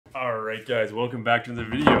Alright guys, welcome back to the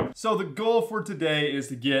video. So the goal for today is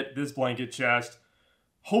to get this blanket chest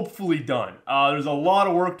hopefully done. There's a lot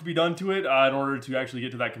of work to be done to it in order to actually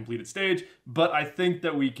get to that completed stage, but I think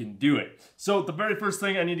that we can do it. So the very first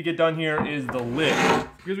thing I need to get done here is the lid.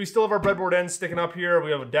 Because we still have our breadboard ends sticking up here,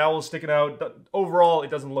 we have a dowel sticking out. Overall,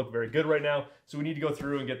 it doesn't look very good right now, so we need to go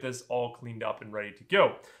through and get this all cleaned up and ready to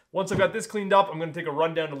go. Once I've got this cleaned up, I'm going to take a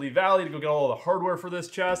run down to Lee Valley to go get all the hardware for this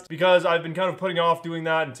chest, because I've been kind of putting off doing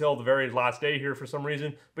that until the very last day here for some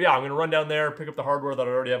reason. But yeah, I'm going to run down there, pick up the hardware that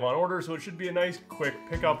I already have on order, so it should be a nice, quick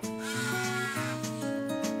pickup.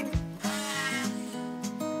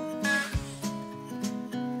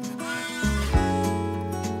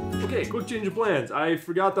 Okay, quick change of plans. I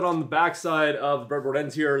forgot that on the back side of the breadboard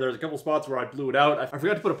ends here, there's a couple spots where I blew it out. I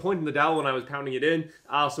forgot to put a point in the dowel when I was pounding it in,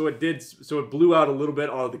 so it blew out a little bit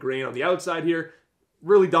on the grain on the outside here.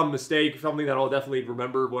 Really dumb mistake, something that I'll definitely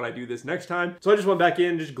remember when I do this next time. So I just went back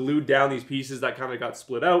in, just glued down these pieces that kind of got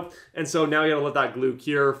split out. And so now you gotta let that glue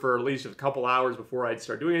cure for at least a couple hours before I'd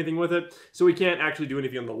start doing anything with it. So we can't actually do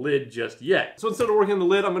anything on the lid just yet. So instead of working on the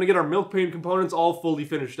lid, I'm gonna get our milk paint components all fully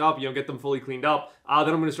finished up, get them fully cleaned up. Then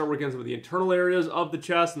I'm gonna start working on some of the internal areas of the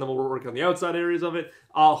chest, and then we'll work on the outside areas of it.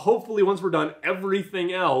 Hopefully once we're done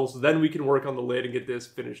everything else, then we can work on the lid and get this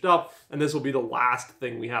finished up. And this will be the last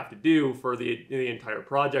thing we have to do for the entire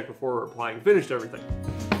project before we're applying finish to everything.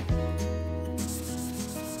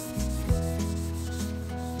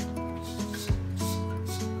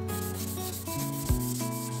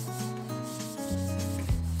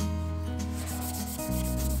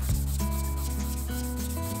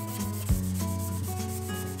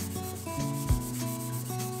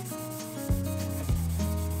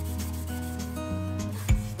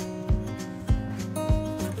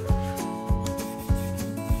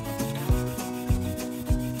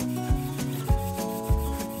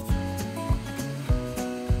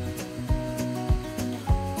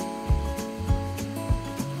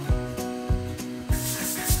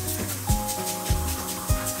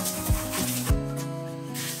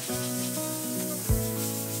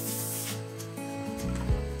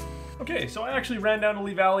 Okay, so I actually ran down to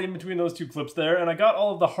Lee Valley in between those two clips there, and I got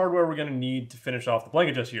all of the hardware we're gonna need to finish off the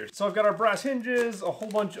blanket chest here. So I've got our brass hinges, a whole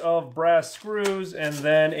bunch of brass screws, and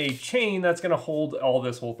then a chain that's gonna hold all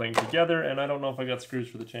this whole thing together, and I don't know if I got screws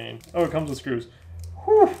for the chain. Oh, it comes with screws.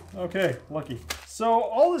 Whew, okay, lucky. So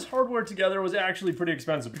all this hardware together was actually pretty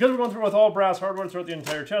expensive. Because we're going through with all brass hardware throughout the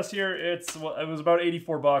entire chest here, it was about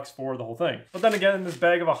 84 bucks for the whole thing. But then again, this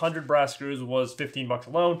bag of 100 brass screws was 15 bucks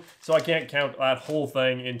alone, so I can't count that whole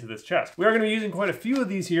thing into this chest. We are going to be using quite a few of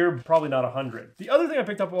these here, probably not 100. The other thing I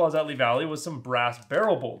picked up while I was at Lee Valley was some brass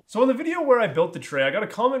barrel bolts. So in the video where I built the tray, I got a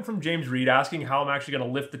comment from James Reed asking how I'm actually going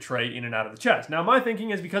to lift the tray in and out of the chest. Now my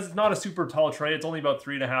thinking is, because it's not a super tall tray, it's only about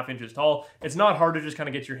 3.5 inches tall, it's not hard to just kind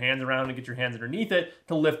of get your hands around and get your hands underneath it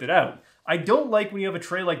to lift it out. I don't like when you have a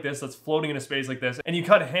tray like this that's floating in a space like this and you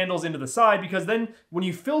cut handles into the side, because then when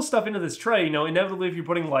you fill stuff into this tray, inevitably if you're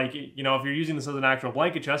putting like, if you're using this as an actual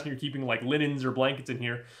blanket chest and you're keeping like linens or blankets in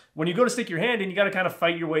here, when you go to stick your hand in, you got to kind of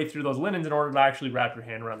fight your way through those linens in order to actually wrap your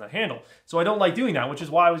hand around that handle. So I don't like doing that, which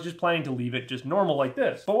is why I was just planning to leave it just normal like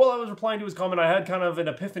this. But while I was replying to his comment, I had kind of an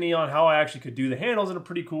epiphany on how I actually could do the handles in a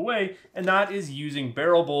pretty cool way, and that is using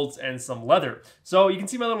barrel bolts and some leather. So you can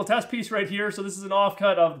see my little test piece right here. So this is an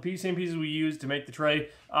offcut of the same pieces we used to make the tray.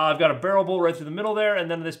 I've got a barrel bolt right through the middle there,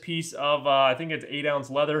 and then this piece of, I think it's 8-ounce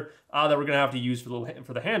leather that we're gonna have to use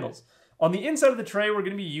for the handles. On the inside of the tray, we're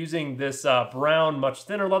gonna be using this brown, much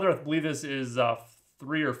thinner leather. I believe this is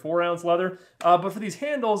 3 or 4-ounce leather. But for these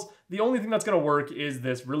handles, the only thing that's gonna work is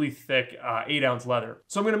this really thick 8-ounce leather.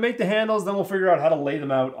 So I'm gonna make the handles, then we'll figure out how to lay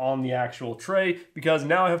them out on the actual tray, because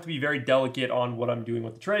now I have to be very delicate on what I'm doing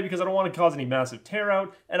with the tray, because I don't wanna cause any massive tear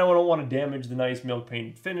out, and I don't wanna damage the nice milk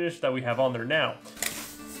paint finish that we have on there now.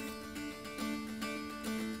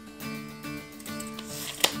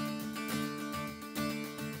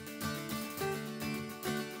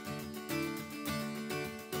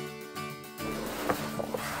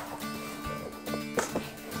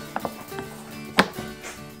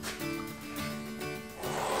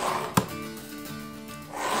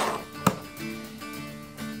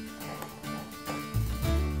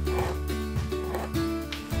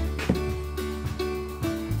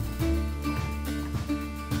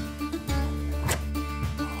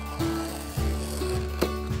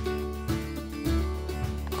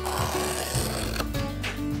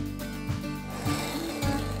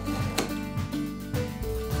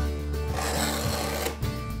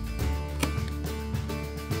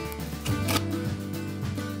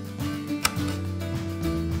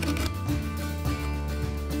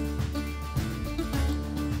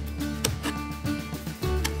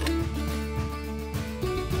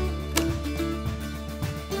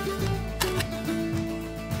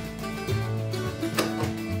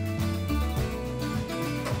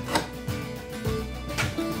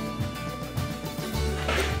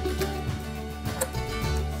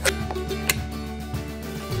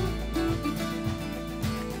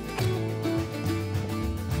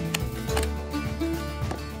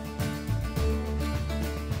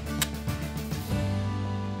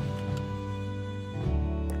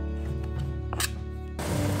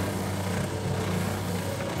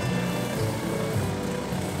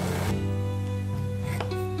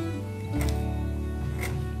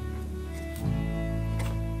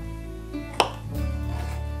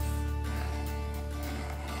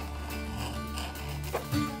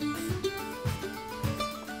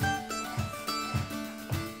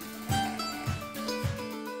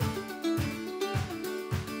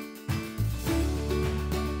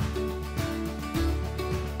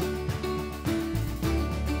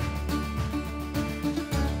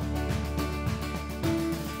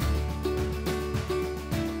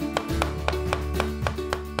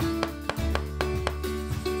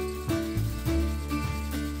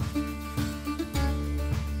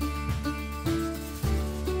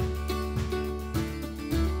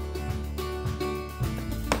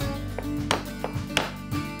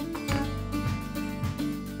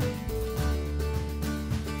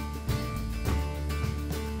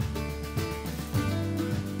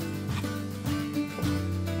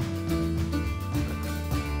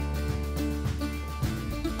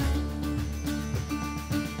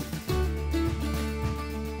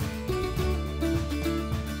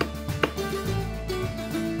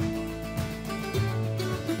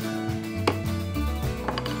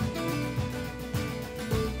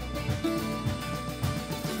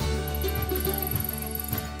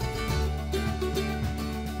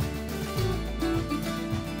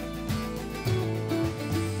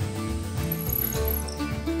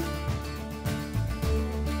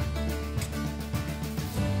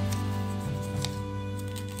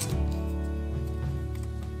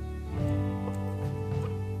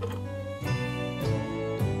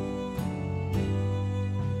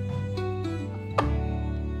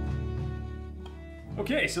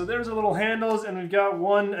 Okay, so there's our little handles, and we've got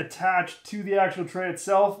one attached to the actual tray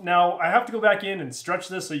itself. Now, I have to go back in and stretch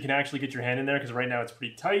this so you can actually get your hand in there, because right now it's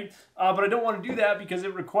pretty tight. But I don't want to do that because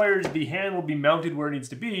it requires the handle be mounted where it needs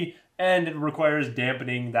to be, and it requires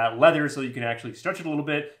dampening that leather so you can actually stretch it a little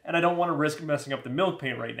bit, and I don't want to risk messing up the milk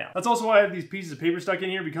paint right now. That's also why I have these pieces of paper stuck in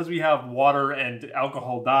here, because we have water and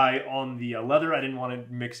alcohol dye on the leather. I didn't want it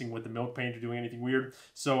mixing with the milk paint or doing anything weird,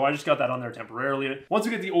 so I just got that on there temporarily. Once we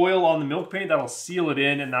get the oil on the milk paint, that'll seal it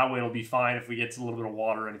in, and that way it'll be fine if we get a little bit of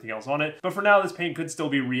water or anything else on it. But for now, this paint could still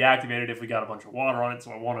be reactivated if we got a bunch of water on it, so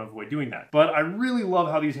I want to avoid doing that. But I really love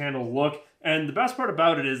how these handles look. And the best part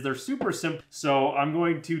about it is they're super simple. So I'm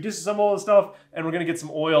going to disassemble all this stuff, and we're going to get some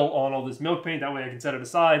oil on all this milk paint. That way I can set it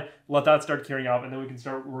aside, let that start curing up, and then we can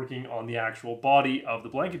start working on the actual body of the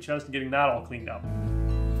blanket chest and getting that all cleaned up.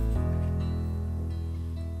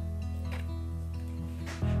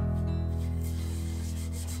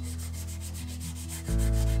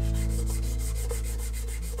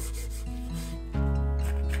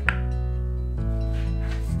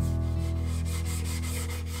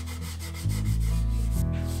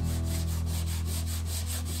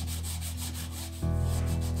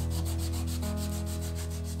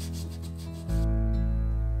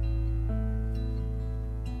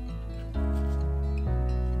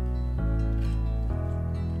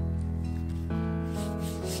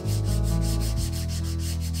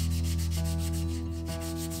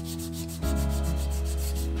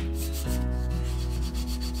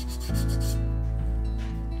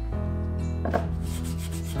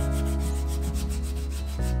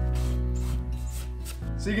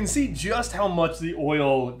 So you can see just how much the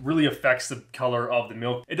oil really affects the color of the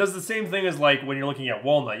milk. It does the same thing as like when you're looking at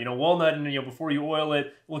walnut. You know, walnut, and before you oil it,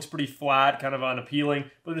 it looks pretty flat, kind of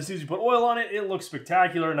unappealing. But as soon as you put oil on it, it looks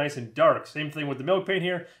spectacular, nice and dark. Same thing with the milk paint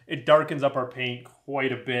here. It darkens up our paint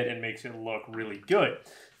quite a bit and makes it look really good.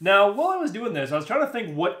 Now, while I was doing this, I was trying to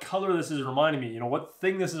think what color this is reminding me, what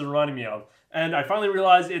thing this is reminding me of. And I finally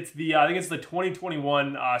realized it's the, I think it's the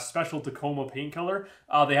 2021 Special Tacoma paint color.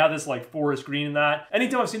 They have this like forest green in that.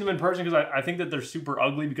 Anytime I've seen them in person, because I think that they're super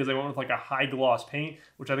ugly because they went with like a high gloss paint,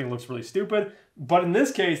 which I think looks really stupid. But in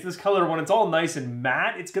this case, this color, when it's all nice and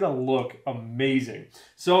matte, it's gonna look amazing.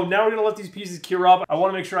 So now we're gonna let these pieces cure up. I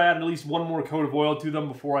wanna make sure I add at least one more coat of oil to them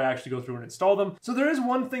before I actually go through and install them. So there is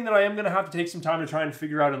one thing that I am gonna have to take some time to try and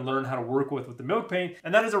figure out and learn how to work with the milk paint,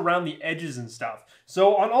 and that is around the edges and stuff.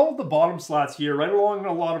 So on all of the bottom slats here, right along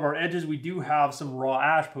a lot of our edges, we do have some raw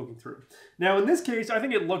ash poking through. Now in this case, I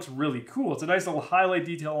think it looks really cool. It's a nice little highlight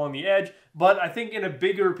detail along the edge, but I think in a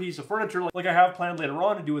bigger piece of furniture, like I have planned later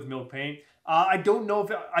on to do with milk paint, I don't know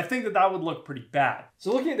if I think that would look pretty bad.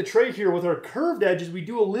 So looking at the tray here with our curved edges, we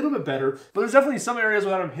do a little bit better, but there's definitely some areas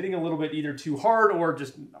where I'm hitting a little bit either too hard or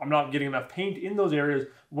just I'm not getting enough paint in those areas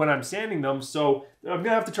when I'm sanding them. So I'm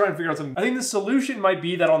gonna have to try and figure out something. I think the solution might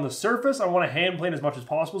be that on the surface, I want to hand plane as much as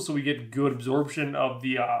possible so we get good absorption of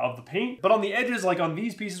the paint. But on the edges, like on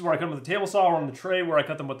these pieces where I cut them with the table saw or on the tray where I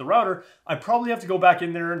cut them with the router, I probably have to go back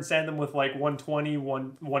in there and sand them with like 120,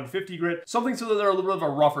 150 grit, something so that they're a little bit of a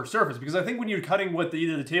rougher surface. Because I think when you're cutting with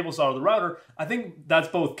either the table saw or the router, I think that's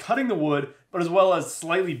both cutting the wood, but as well as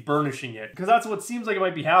slightly burnishing it. Because that's what seems like it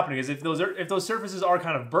might be happening, is if those surfaces are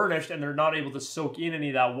kind of burnished and they're not able to soak in any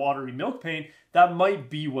of that watery milk paint, that might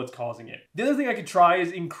be what's causing it. The other thing I could try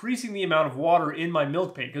is increasing the amount of water in my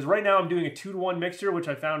milk paint, because right now I'm doing a 2-to-1 mixture, which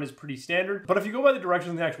I found is pretty standard. But if you go by the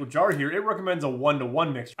directions in the actual jar here, it recommends a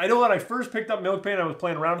 1-to-1 mixture. I know when I first picked up milk paint, I was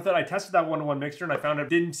playing around with it. I tested that 1-to-1 mixture and I found it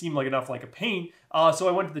didn't seem like enough like a paint. So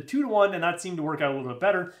I went to the 2-to-1 and that seemed to work out a little bit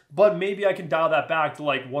better, but maybe I can dial that back to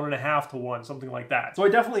like 1.5-to-1, something like that. So I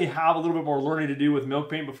definitely have a little bit more learning to do with milk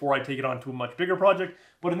paint before I take it on to a much bigger project.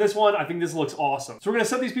 But in this one, I think this looks awesome. So we're gonna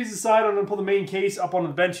set these pieces aside. I'm gonna pull the main case up on the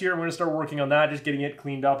bench here. I'm gonna start working on that, just getting it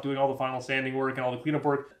cleaned up, doing all the final sanding work and all the cleanup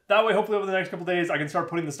work. That way, hopefully over the next couple days, I can start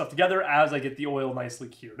putting this stuff together as I get the oil nicely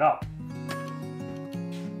cured up.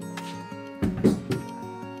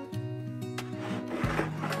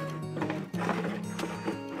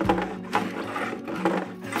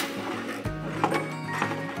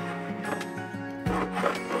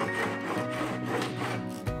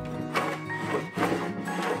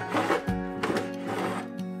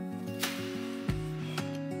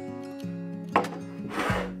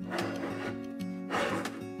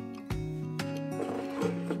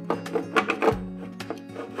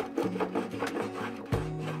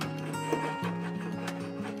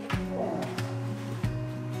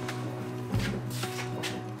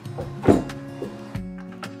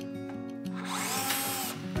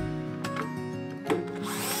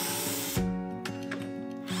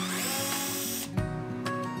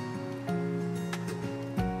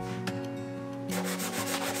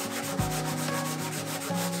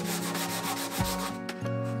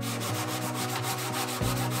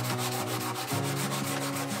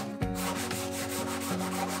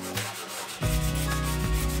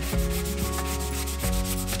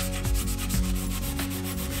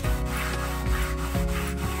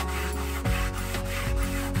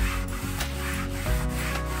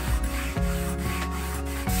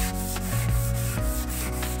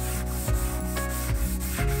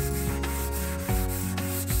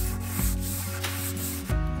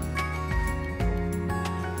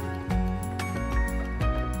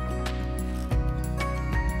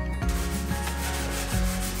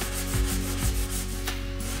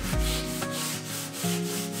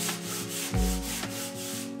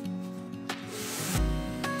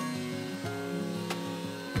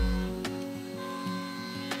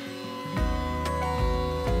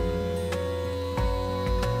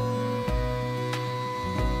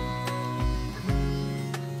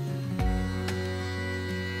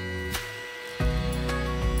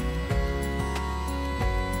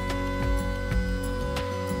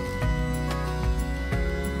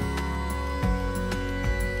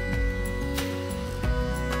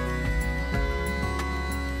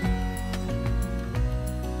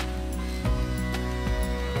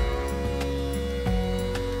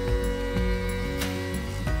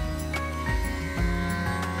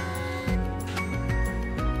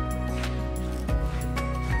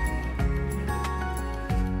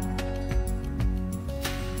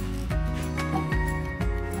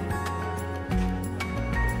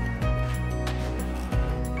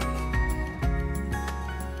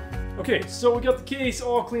 Okay, so we got the case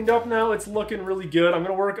all cleaned up now. It's looking really good. I'm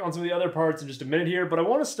gonna work on some of the other parts in just a minute here, but I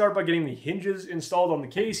wanna start by getting the hinges installed on the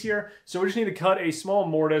case here. So we just need to cut a small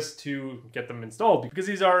mortise to get them installed because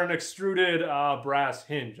these are an extruded brass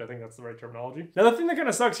hinge. I think that's the right terminology. Now the thing that kind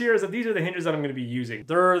of sucks here is that these are the hinges that I'm gonna be using.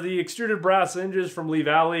 They're the extruded brass hinges from Lee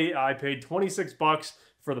Valley. I paid 26 bucks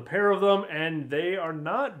for the pair of them, and they are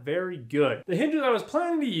not very good. The hinges I was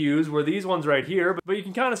planning to use were these ones right here, but you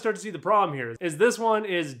can kind of start to see the problem here. Is this one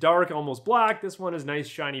is dark, almost black. This one is nice,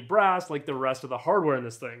 shiny brass, like the rest of the hardware in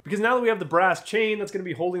this thing. Because now that we have the brass chain that's gonna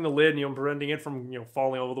be holding the lid, and preventing it from,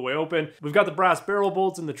 falling all the way open, we've got the brass barrel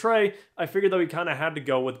bolts in the tray, I figured that we kind of had to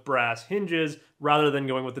go with brass hinges rather than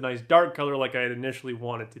going with the nice dark color like I had initially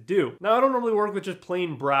wanted to do. Now, I don't normally work with just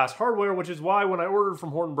plain brass hardware, which is why when I ordered from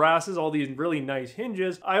Horton Brasses all these really nice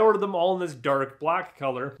hinges, I ordered them all in this dark black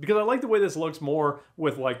color because I like the way this looks more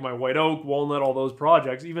with like my white oak, walnut, all those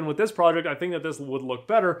projects. Even with this project, I think that this would look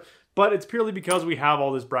better, but it's purely because we have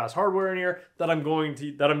all this brass hardware in here that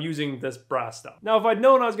I'm using this brass stuff. Now, if I'd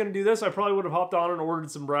known I was gonna do this, I probably would have hopped on and ordered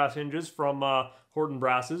some brass hinges from Horton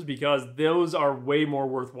Brasses because those are way more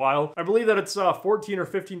worthwhile. I believe that it's $14 or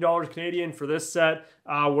 $15 Canadian for this set,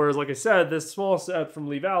 whereas like I said, this small set from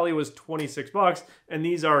Lee Valley was 26 bucks, and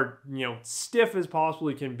these are, stiff as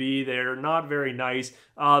possibly can be. They're not very nice.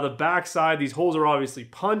 The back side, these holes are obviously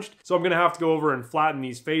punched, so I'm gonna have to go over and flatten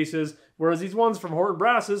these faces. Whereas these ones from Horton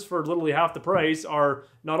Brasses for literally half the price are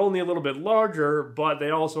not only a little bit larger, but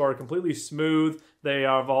they also are completely smooth. They've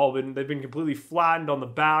been completely flattened on the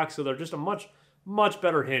back, so they're just a much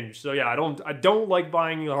better hinge. So yeah, I don't like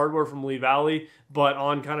buying the hardware from Lee Valley, but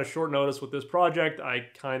on kind of short notice with this project, I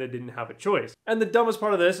kind of didn't have a choice. And the dumbest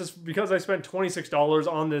part of this is because I spent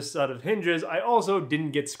 $26 on this set of hinges, I also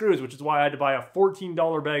didn't get screws, which is why I had to buy a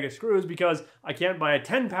 $14 bag of screws because I can't buy a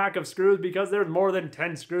 10 pack of screws because there's more than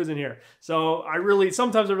 10 screws in here. So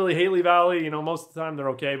sometimes I really hate Lee Valley. Most of the time they're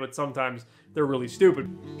okay, but sometimes they're really stupid.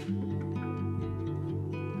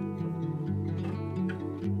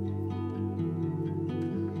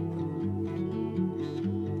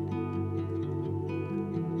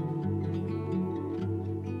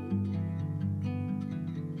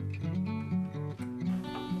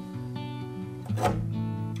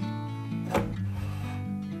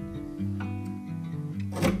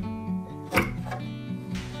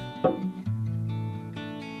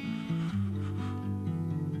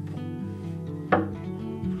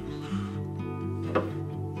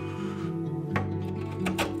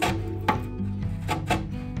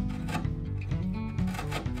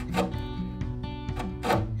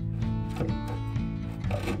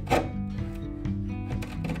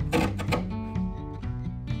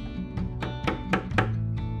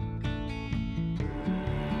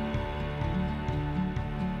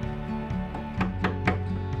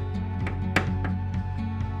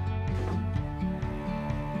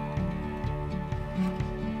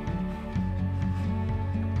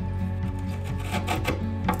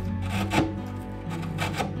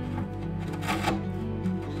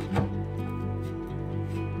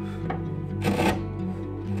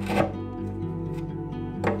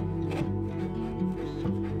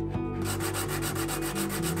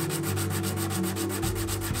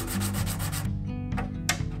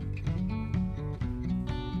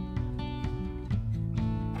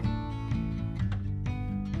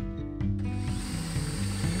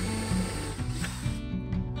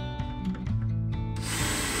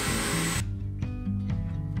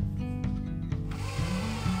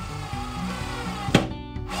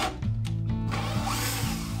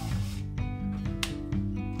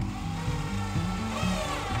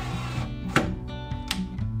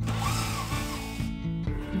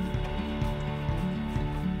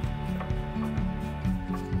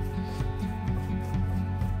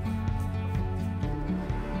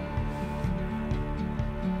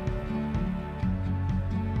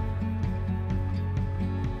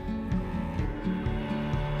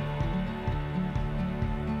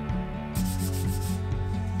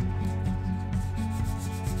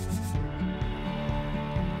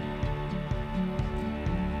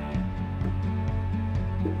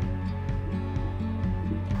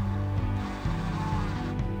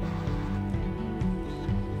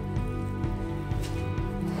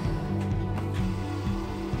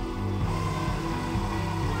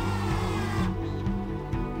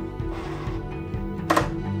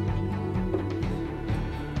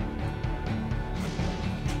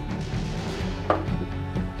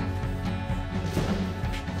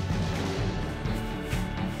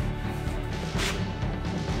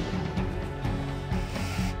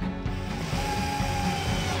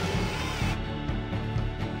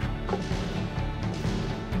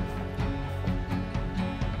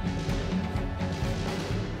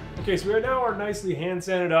 Okay, so we now are nicely hand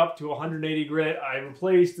sanded up to 180 grit. I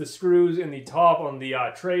replaced the screws in the top on the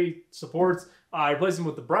tray supports. I replaced them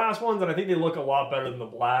with the brass ones, and I think they look a lot better than the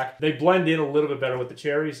black. They blend in a little bit better with the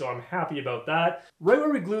cherry, so I'm happy about that. Right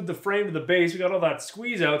where we glued the frame to the base, we got all that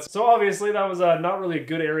squeeze out. So obviously that was not really a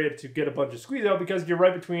good area to get a bunch of squeeze out because you're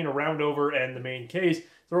right between a round over and the main case.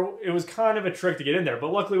 So it was kind of a trick to get in there.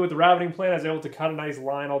 But luckily with the ravening plane, I was able to cut a nice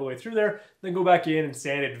line all the way through there, then go back in and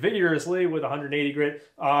sand it vigorously with 180 grit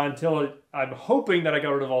until I'm hoping that I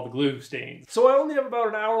got rid of all the glue stains. So I only have about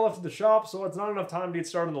an hour left in the shop, so it's not enough time to get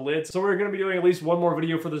started on the lid. So we're going to be doing at least one more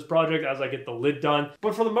video for this project as I get the lid done.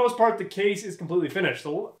 But for the most part, the case is completely finished.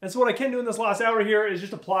 So what I can do in this last hour here is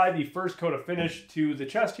just apply the first coat of finish to the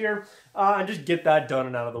chest here and just get that done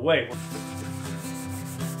and out of the way.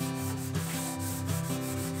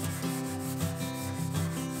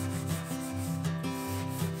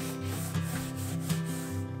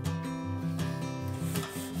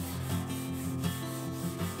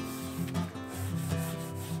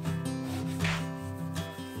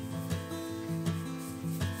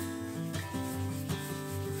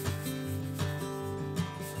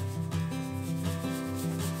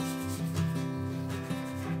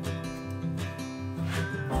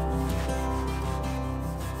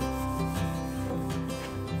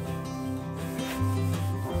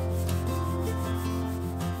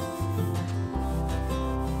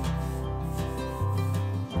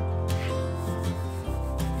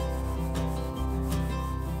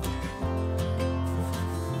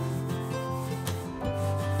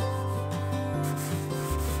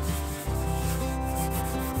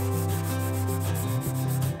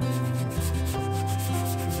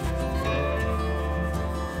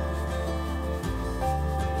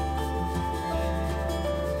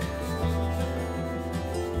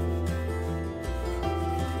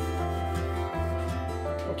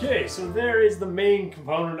 Okay, so there is the main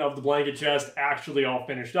component of the blanket chest actually all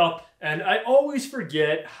finished up. And I always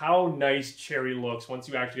forget how nice cherry looks once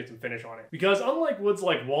you actually get some finish on it. Because unlike woods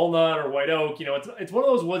like walnut or white oak, you know, it's one of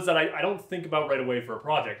those woods that I don't think about right away for a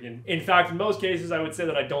project. In fact, in most cases, I would say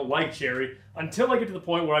that I don't like cherry until I get to the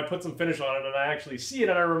point where I put some finish on it and I actually see it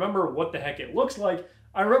and I remember what the heck it looks like.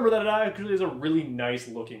 I remember that it actually is a really nice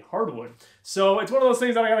looking hardwood. So it's one of those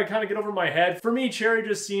things that I gotta kind of get over my head. For me, cherry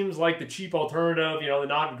just seems like the cheap alternative, you know, the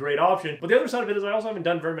not great option. But the other side of it is I also haven't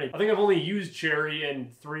done very many. I think I've only used cherry in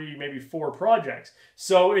 3, maybe 4 projects.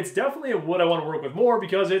 So it's definitely a wood I want to work with more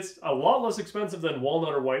because it's a lot less expensive than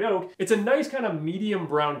walnut or white oak. It's a nice kind of medium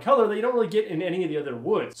brown color that you don't really get in any of the other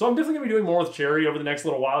woods. So I'm definitely gonna be doing more with cherry over the next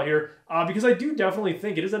little while here because I do definitely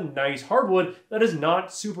think it is a nice hardwood that is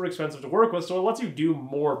not super expensive to work with. So it lets you do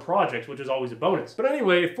more projects, which is always a bonus. But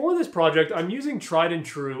anyway, for this project, I'm using tried and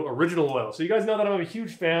true original oil. So you guys know that I'm a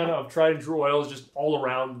huge fan of tried and true oils, just all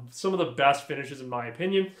around. Some of the best finishes in my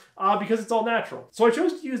opinion, because it's all natural. So I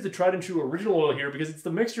chose to use the tried and true original oil here because it's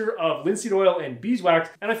the mixture of linseed oil and beeswax,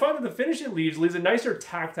 and I find that the finish it leaves a nicer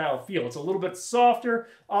tactile feel. It's a little bit softer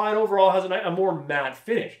and overall has a more matte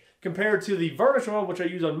finish, compared to the varnish oil, which I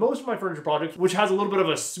use on most of my furniture projects, which has a little bit of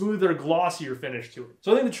a smoother, glossier finish to it.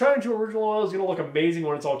 So I think the tried and true original oil is gonna look amazing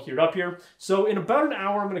when it's all cured up here. So in about an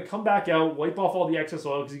hour, I'm gonna come back out, wipe off all the excess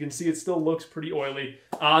oil, because you can see it still looks pretty oily.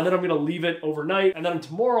 And then I'm gonna leave it overnight, and then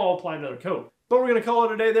tomorrow I'll apply another coat. But we're going to call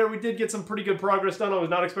it a day there. We did get some pretty good progress done. I was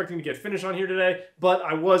not expecting to get finished on here today, but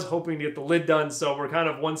I was hoping to get the lid done. So we're kind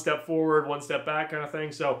of one step forward, one step back kind of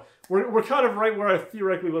thing. So we're kind of right where I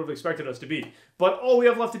theoretically would have expected us to be. But all we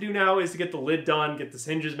have left to do now is to get the lid done, get the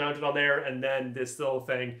hinges mounted on there, and then this little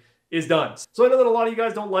thing is done. So I know that a lot of you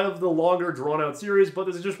guys don't love the longer drawn out series, but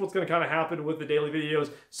this is just what's going to kind of happen with the daily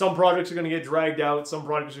videos. Some projects are going to get dragged out, some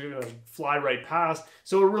projects are going to fly right past.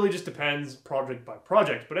 So it really just depends project by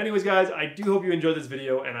project. But anyways guys, I do hope you enjoyed this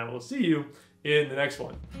video and I will see you in the next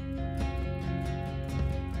one.